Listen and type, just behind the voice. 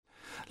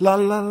La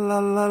la la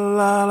la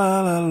la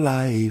la la,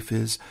 life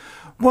is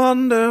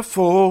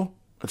wonderful.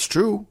 That's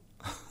true.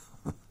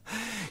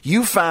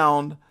 You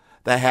found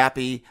the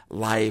Happy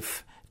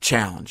Life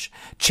Challenge.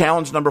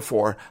 Challenge number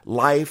 4,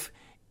 life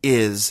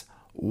is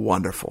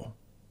wonderful.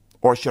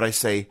 Or should I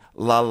say,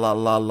 la la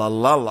la la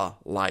la la,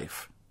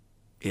 life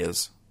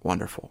is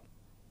wonderful.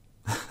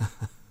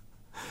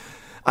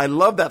 I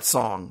love that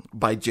song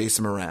by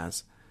Jason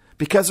Mraz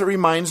because it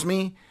reminds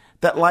me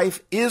that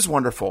life is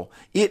wonderful.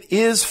 It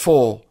is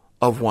full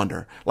of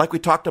wonder. Like we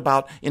talked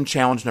about in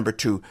challenge number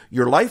 2,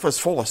 your life is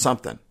full of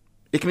something.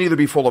 It can either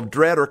be full of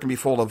dread or it can be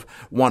full of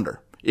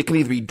wonder. It can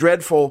either be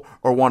dreadful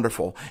or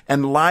wonderful.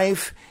 And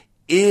life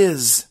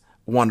is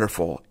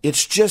wonderful.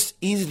 It's just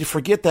easy to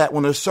forget that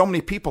when there's so many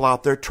people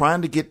out there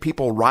trying to get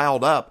people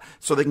riled up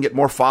so they can get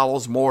more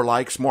follows, more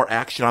likes, more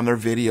action on their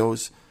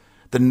videos.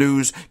 The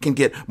news can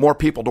get more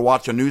people to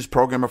watch a news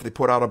program if they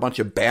put out a bunch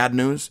of bad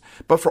news.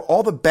 But for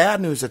all the bad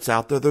news that's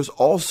out there, there's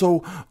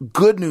also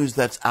good news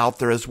that's out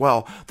there as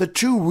well. The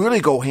two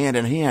really go hand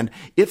in hand.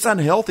 It's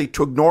unhealthy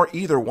to ignore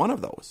either one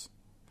of those.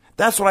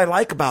 That's what I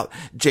like about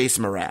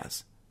Jason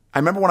Mraz. I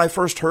remember when I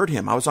first heard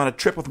him, I was on a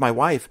trip with my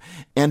wife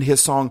and his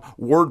song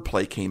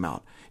Wordplay came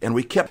out. And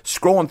we kept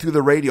scrolling through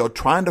the radio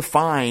trying to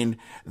find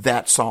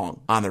that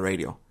song on the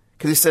radio.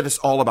 Because he said it's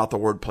all about the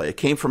wordplay. It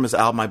came from his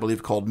album, I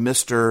believe, called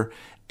Mr.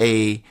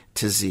 A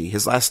to Z.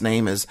 His last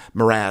name is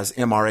Mraz,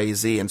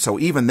 M-R-A-Z. And so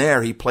even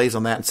there, he plays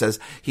on that and says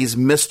he's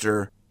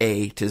Mr.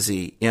 A to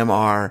Z,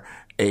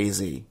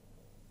 M-R-A-Z.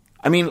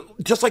 I mean,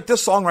 just like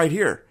this song right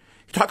here.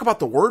 Talk about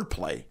the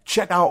wordplay.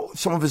 Check out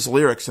some of his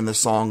lyrics in this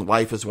song,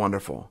 Life is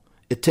Wonderful.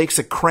 It takes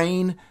a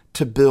crane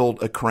to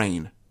build a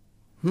crane.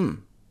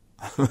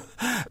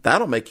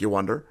 That'll make you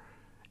wonder.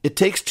 It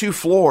takes 2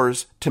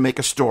 floors to make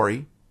a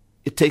story.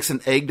 It takes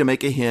an egg to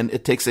make a hen.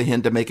 It takes a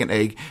hen to make an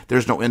egg.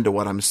 There's no end to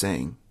what I'm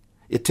saying.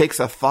 It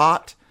takes a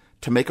thought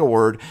to make a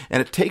word,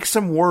 and it takes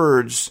some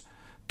words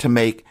to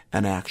make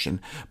an action.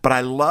 But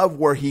I love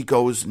where he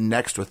goes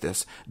next with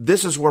this.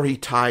 This is where he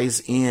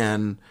ties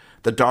in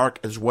the dark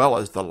as well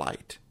as the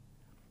light,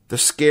 the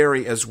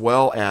scary as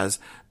well as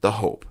the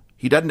hope.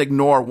 He doesn't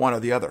ignore one or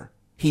the other.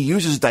 He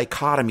uses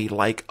dichotomy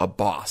like a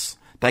boss.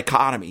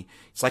 Dichotomy.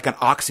 It's like an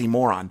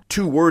oxymoron.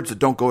 2 words that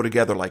don't go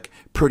together, like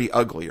pretty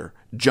ugly or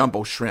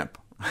jumbo shrimp.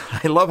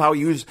 I love how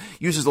he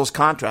uses those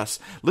contrasts.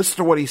 Listen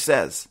to what he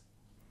says.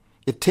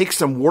 It takes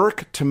some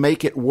work to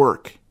make it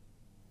work.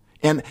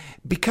 And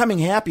becoming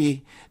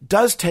happy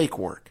does take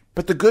work.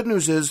 But the good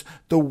news is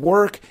the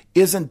work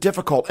isn't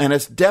difficult, and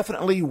it's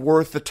definitely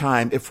worth the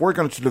time. If we're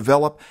going to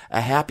develop a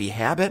happy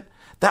habit,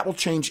 that will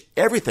change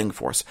everything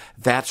for us.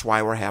 That's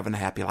why we're having a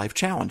Happy Life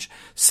Challenge.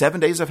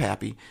 7 days of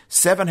happy,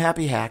 7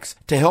 happy hacks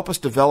to help us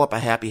develop a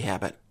happy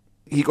habit.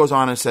 He goes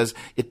on and says,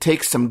 it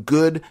takes some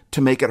good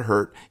to make it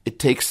hurt. It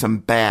takes some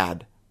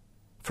bad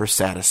for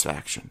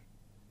satisfaction.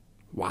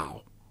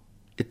 Wow.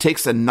 It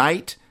takes a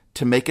night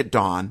to make it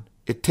dawn.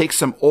 It takes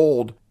some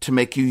old to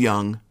make you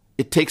young.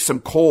 It takes some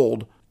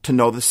cold to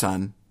know the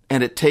sun.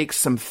 And it takes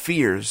some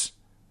fears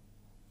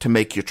to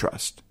make you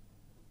trust.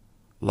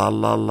 La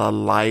la la,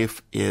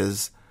 life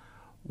is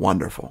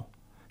wonderful.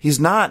 He's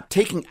not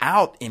taking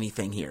out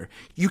anything here.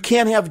 You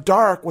can't have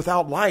dark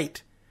without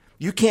light.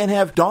 You can't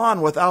have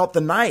dawn without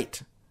the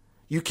night.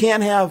 You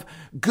can't have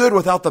good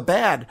without the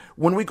bad.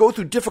 When we go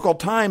through difficult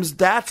times,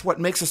 that's what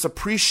makes us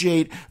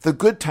appreciate the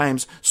good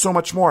times so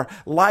much more.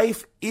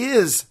 Life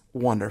is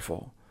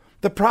wonderful.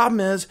 The problem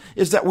is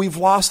that we've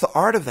lost the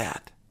art of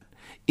that.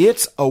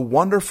 It's a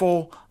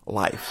wonderful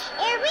life.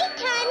 Every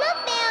time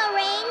a bell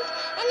rings,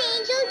 an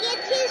angel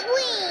gets his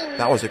wings.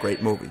 That was a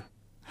great movie.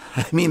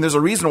 I mean, there's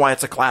a reason why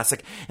it's a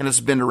classic and it's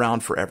been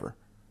around forever.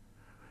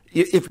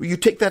 If you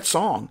take that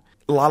song,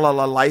 La La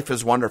La, life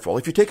is wonderful.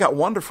 If you take out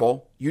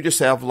wonderful, you just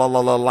have La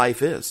La La,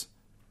 life is.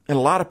 And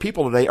a lot of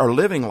people today are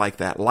living like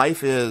that.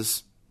 Life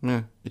is,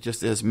 it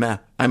just is meh.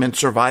 I'm in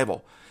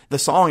survival. The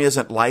song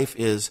isn't life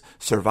is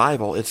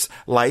survival. It's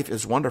life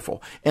is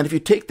wonderful. And if you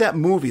take that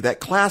movie,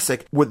 that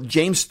classic with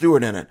James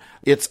Stewart in it,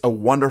 it's a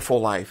wonderful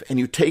life. And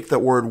you take the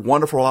word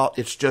wonderful out,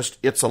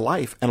 it's a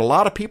life. And a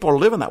lot of people are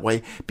living that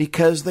way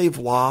because they've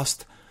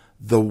lost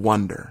the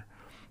wonder.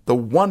 The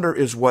wonder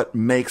is what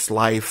makes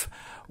life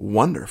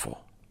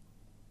wonderful.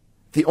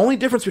 The only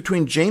difference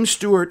between James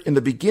Stewart in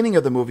the beginning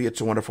of the movie, It's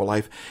a Wonderful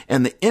Life,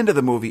 and the end of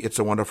the movie, It's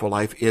a Wonderful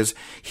Life, is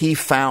he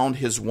found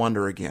his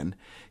wonder again.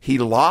 He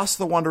lost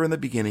the wonder in the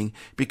beginning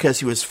because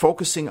he was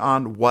focusing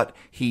on what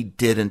he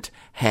didn't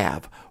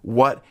have,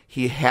 what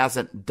he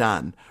hasn't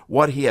done,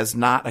 what he has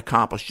not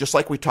accomplished. Just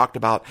like we talked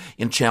about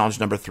in challenge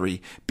number 3,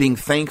 being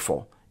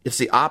thankful. It's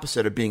the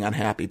opposite of being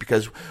unhappy,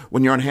 because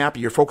when you're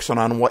unhappy, you're focusing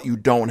on what you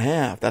don't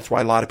have. That's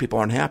why a lot of people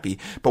are unhappy.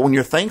 But when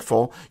you're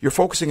thankful, you're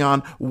focusing on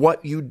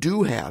what you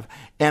do have.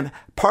 And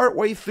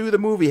partway through the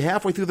movie,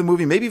 halfway through the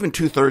movie, maybe even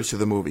 2/3 through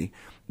the movie,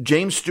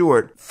 James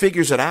Stewart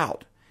figures it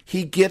out.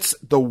 He gets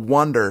the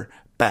wonder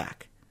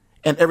back,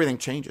 and everything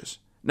changes.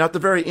 Now, at the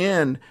very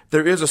end,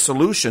 there is a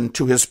solution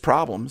to his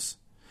problems,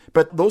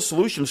 but those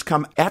solutions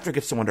come after he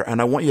gets the wonder,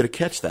 and I want you to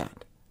catch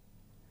that.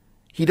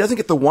 He doesn't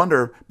get the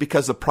wonder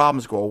because the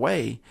problems go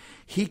away.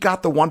 He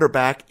got the wonder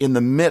back in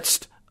the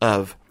midst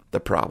of the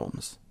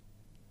problems.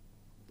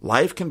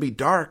 Life can be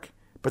dark,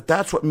 but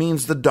that's what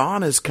means the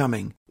dawn is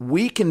coming.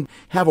 We can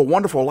have a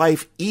wonderful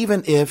life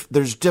even if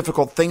there's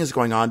difficult things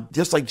going on,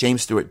 just like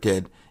James Stewart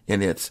did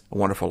in It's a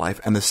Wonderful Life.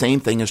 And the same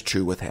thing is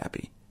true with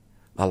happy.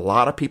 A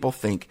lot of people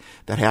think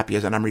that happy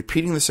is, and I'm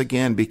repeating this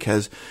again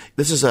because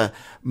this is a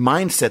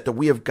mindset that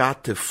we have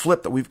got to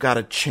flip, that we've got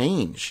to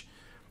change.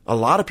 A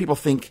lot of people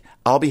think,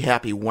 I'll be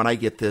happy when I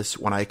get this,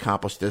 when I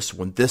accomplish this,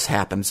 when this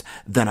happens,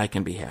 then I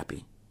can be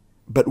happy.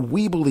 But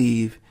we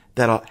believe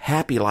that a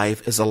happy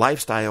life is a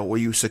lifestyle where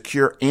you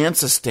secure and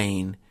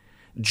sustain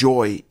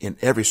joy in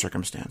every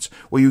circumstance,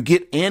 where you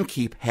get and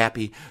keep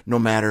happy no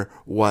matter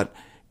what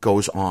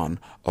goes on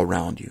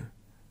around you.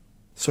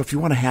 So if you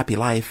want a happy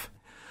life,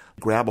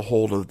 grab a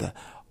hold of the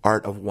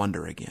art of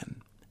wonder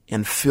again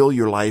and fill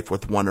your life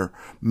with wonder.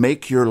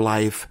 Make your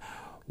life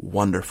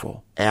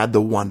wonderful. Add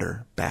the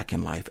wonder back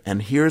in life.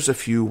 And here's a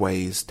few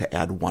ways to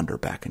add wonder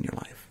back in your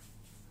life.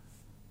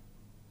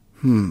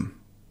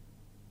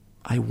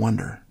 I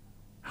wonder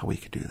how we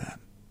could do that.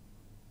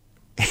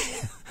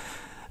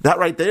 That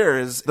right there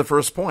is the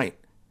first point.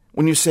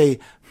 When you say,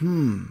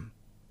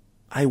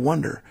 I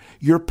wonder,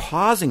 you're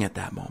pausing at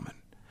that moment.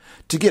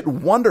 To get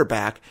wonder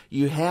back,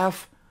 you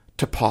have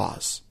to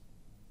pause.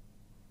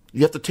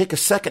 You have to take a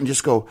second and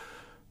just go,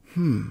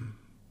 You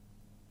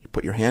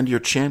put your hand to your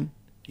chin,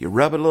 you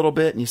rub it a little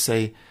bit, and you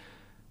say,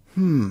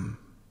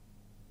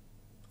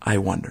 I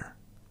wonder.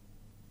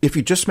 If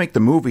you just make the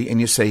movie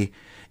and you say,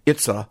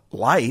 it's a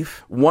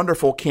life,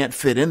 wonderful can't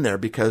fit in there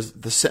because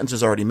the sentence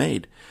is already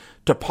made.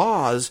 To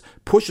pause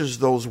pushes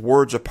those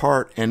words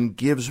apart and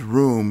gives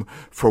room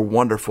for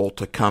wonderful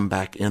to come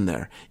back in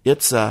there.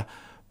 It's a,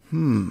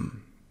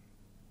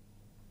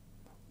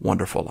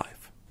 wonderful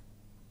life.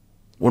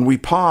 When we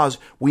pause,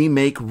 we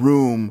make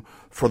room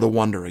for the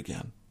wonder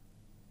again.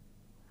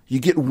 You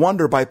get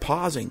wonder by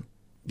pausing.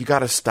 You got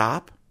to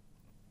stop,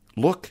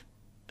 look,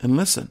 and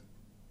listen.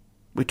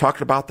 We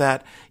talked about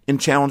that in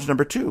challenge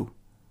number 2.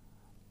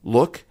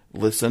 Look,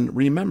 listen,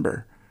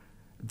 remember.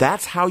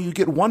 That's how you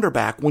get wonder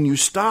back. When you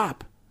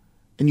stop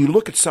and you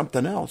look at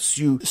something else,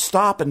 you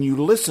stop and you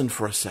listen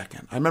for a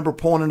second. I remember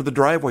pulling into the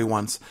driveway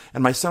once,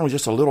 and my son was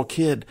just a little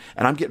kid,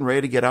 and I'm getting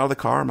ready to get out of the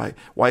car. My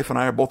wife and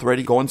I are both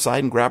ready to go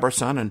inside and grab our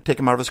son and take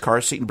him out of his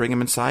car seat and bring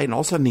him inside. And all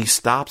of a sudden he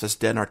stops us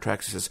dead in our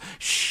tracks. He says,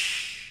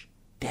 "Shh,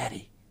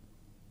 Daddy."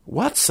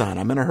 "What, son?"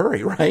 I'm in a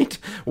hurry, right?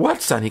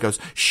 "What, son?" He goes,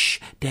 "Shh,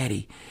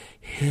 Daddy.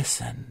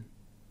 Hissin',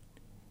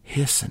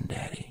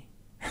 Daddy."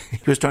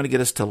 He was trying to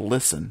get us to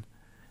listen.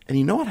 And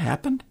you know what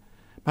happened?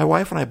 My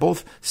wife and I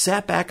both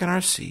sat back in our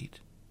seat,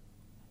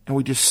 and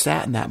we just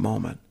sat in that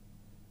moment.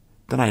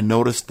 Then I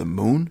noticed the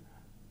moon.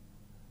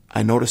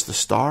 I noticed the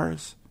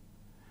stars.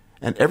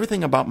 And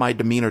everything about my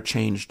demeanor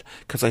changed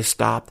because I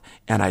stopped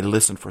and I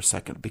listened for a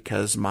second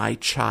because my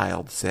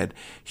child said,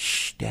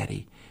 "Shh,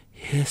 Daddy,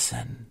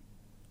 hissin'."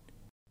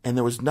 And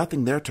there was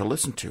nothing there to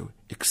listen to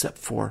except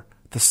for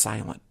the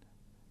silent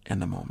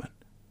and the moment.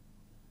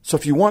 So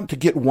if you want to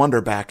get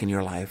wonder back in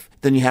your life,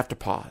 then you have to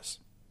pause.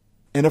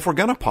 And if we're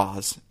going to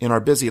pause in our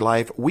busy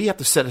life, we have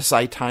to set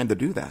aside time to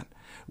do that.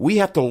 We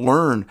have to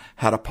learn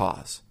how to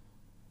pause.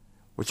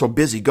 We're so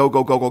busy, go,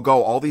 go, go, go,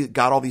 go.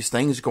 Got all these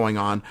things going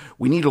on.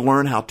 We need to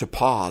learn how to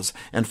pause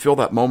and fill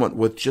that moment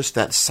with just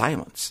that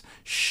silence.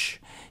 Shh,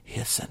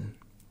 hissin'.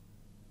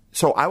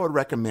 So I would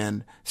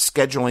recommend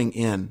scheduling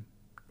in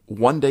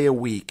one day a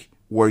week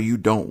where you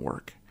don't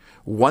work.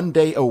 One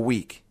day a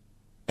week,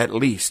 at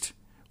least,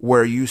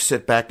 where you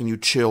sit back and you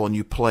chill and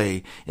you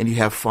play and you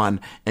have fun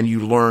and you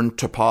learn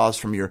to pause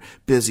from your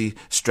busy,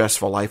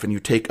 stressful life and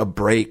you take a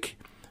break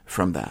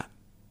from that.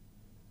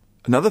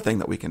 Another thing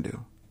that we can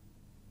do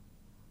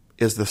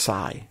is the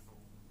sigh.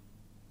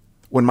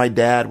 When my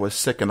dad was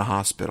sick in the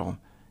hospital,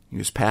 he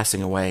was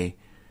passing away,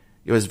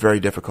 it was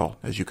very difficult,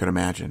 as you can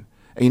imagine.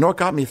 And you know what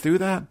got me through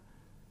that?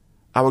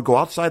 I would go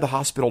outside the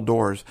hospital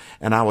doors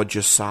and I would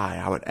just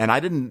sigh.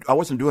 I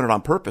wasn't doing it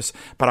on purpose,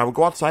 but I would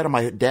go outside of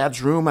my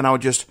dad's room and I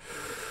would just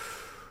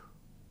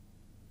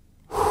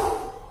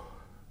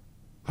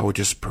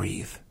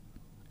breathe.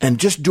 And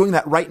just doing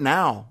that right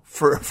now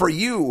for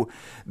you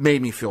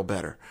made me feel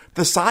better.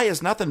 The sigh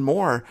is nothing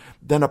more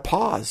than a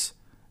pause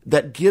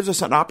that gives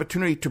us an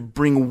opportunity to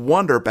bring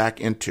wonder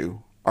back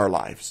into our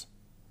lives.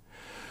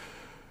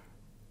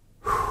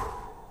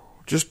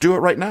 Just do it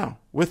right now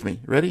with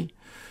me. Ready?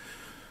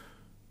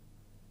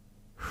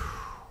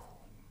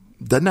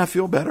 Doesn't that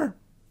feel better?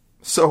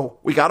 So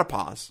we got to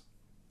pause.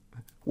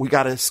 We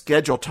got to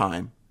schedule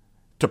time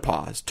to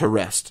pause, to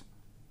rest.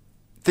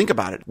 Think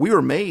about it. We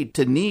were made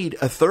to need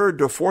a third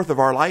to a fourth of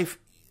our life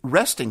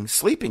resting,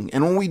 sleeping.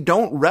 And when we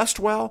don't rest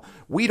well,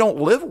 we don't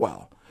live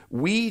well.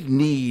 We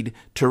need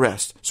to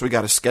rest. So we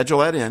got to schedule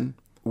that in.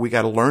 We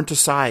got to learn to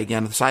sigh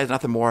again. The sigh is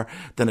nothing more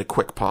than a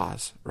quick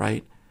pause,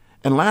 right?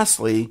 And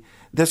lastly,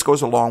 this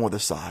goes along with a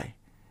sigh.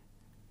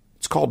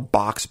 It's called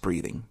box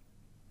breathing.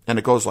 And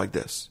it goes like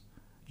this.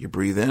 You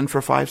breathe in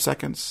for 5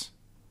 seconds.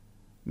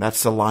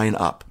 That's the line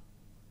up.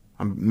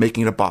 I'm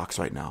making a box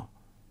right now.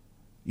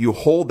 You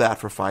hold that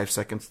for 5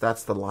 seconds.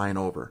 That's the line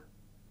over.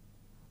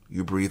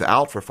 You breathe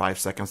out for 5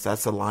 seconds.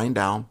 That's the line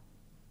down.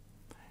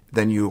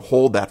 Then you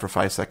hold that for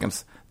 5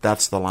 seconds.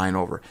 That's the line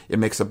over. It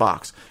makes a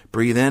box.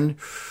 Breathe in.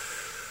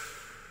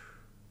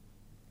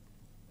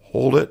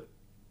 Hold it.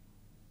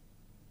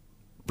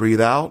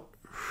 Breathe out.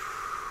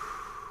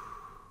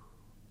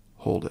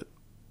 Hold it.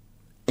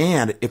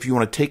 And if you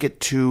want to take it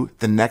to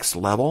the next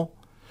level,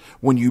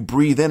 when you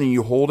breathe in and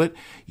you hold it,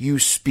 you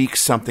speak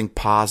something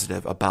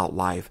positive about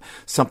life,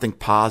 something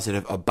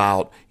positive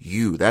about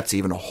you. That's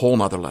even a whole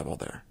nother level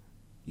there.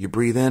 You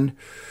breathe in.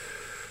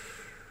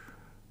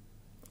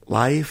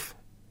 Life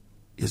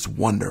is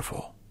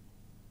wonderful.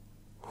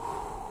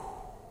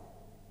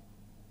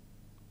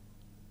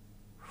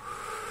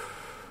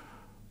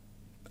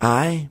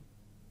 I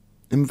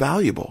am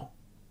valuable.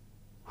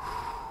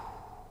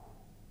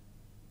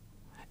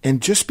 And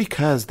just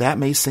because that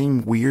may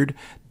seem weird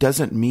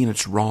doesn't mean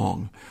it's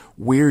wrong.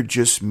 Weird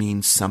just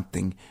means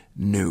something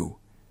new.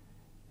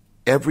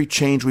 Every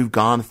change we've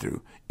gone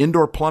through,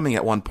 indoor plumbing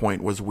at one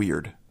point was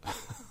weird.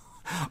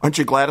 Aren't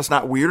you glad it's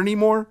not weird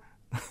anymore?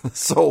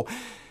 So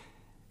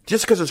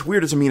just because it's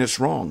weird doesn't mean it's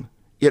wrong.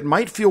 It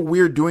might feel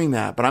weird doing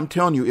that, but I'm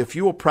telling you, if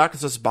you will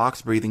practice this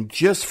box breathing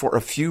just for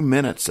a few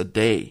minutes a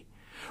day,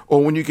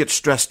 or when you get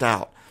stressed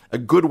out, a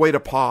good way to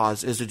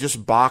pause is to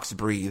just box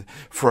breathe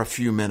for a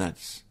few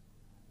minutes.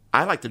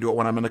 I like to do it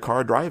when I'm in the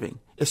car driving,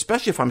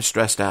 especially if I'm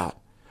stressed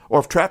out or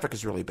if traffic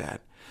is really bad,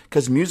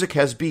 because music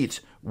has beats.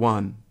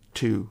 1,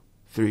 2,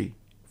 3,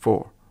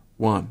 4.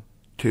 1,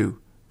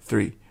 2,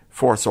 3,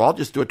 4. So I'll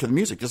just do it to the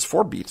music, just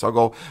 4 beats.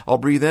 I'll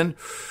breathe in,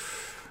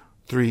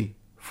 3,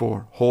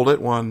 4. Hold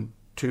it, 1,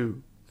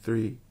 2,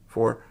 3,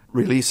 4.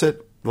 Release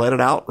it, let it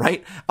out,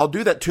 right? I'll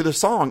do that to the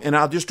song, and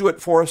I'll just do it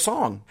for a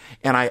song.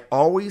 And I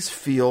always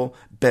feel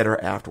better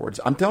afterwards.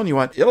 I'm telling you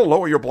what, it'll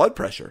lower your blood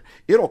pressure.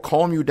 It'll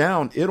calm you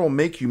down. It'll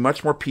make you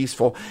much more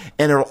peaceful.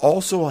 And it'll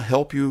also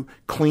help you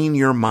clean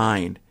your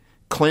mind.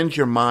 Cleanse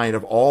your mind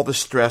of all the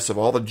stress, of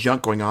all the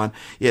junk going on.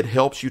 It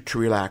helps you to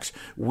relax.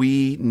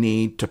 We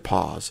need to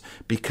pause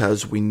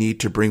because we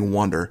need to bring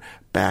wonder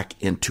back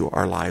into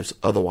our lives.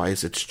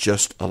 Otherwise, it's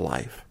just a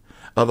life.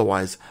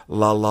 Otherwise,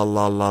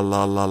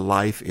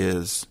 life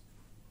is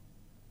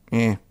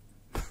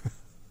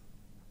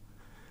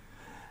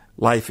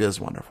Life is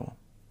wonderful.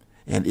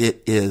 And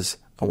it is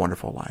a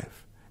wonderful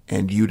life.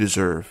 And you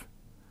deserve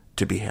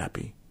to be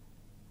happy.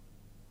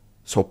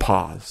 So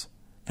pause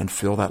and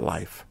fill that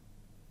life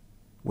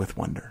with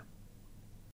wonder.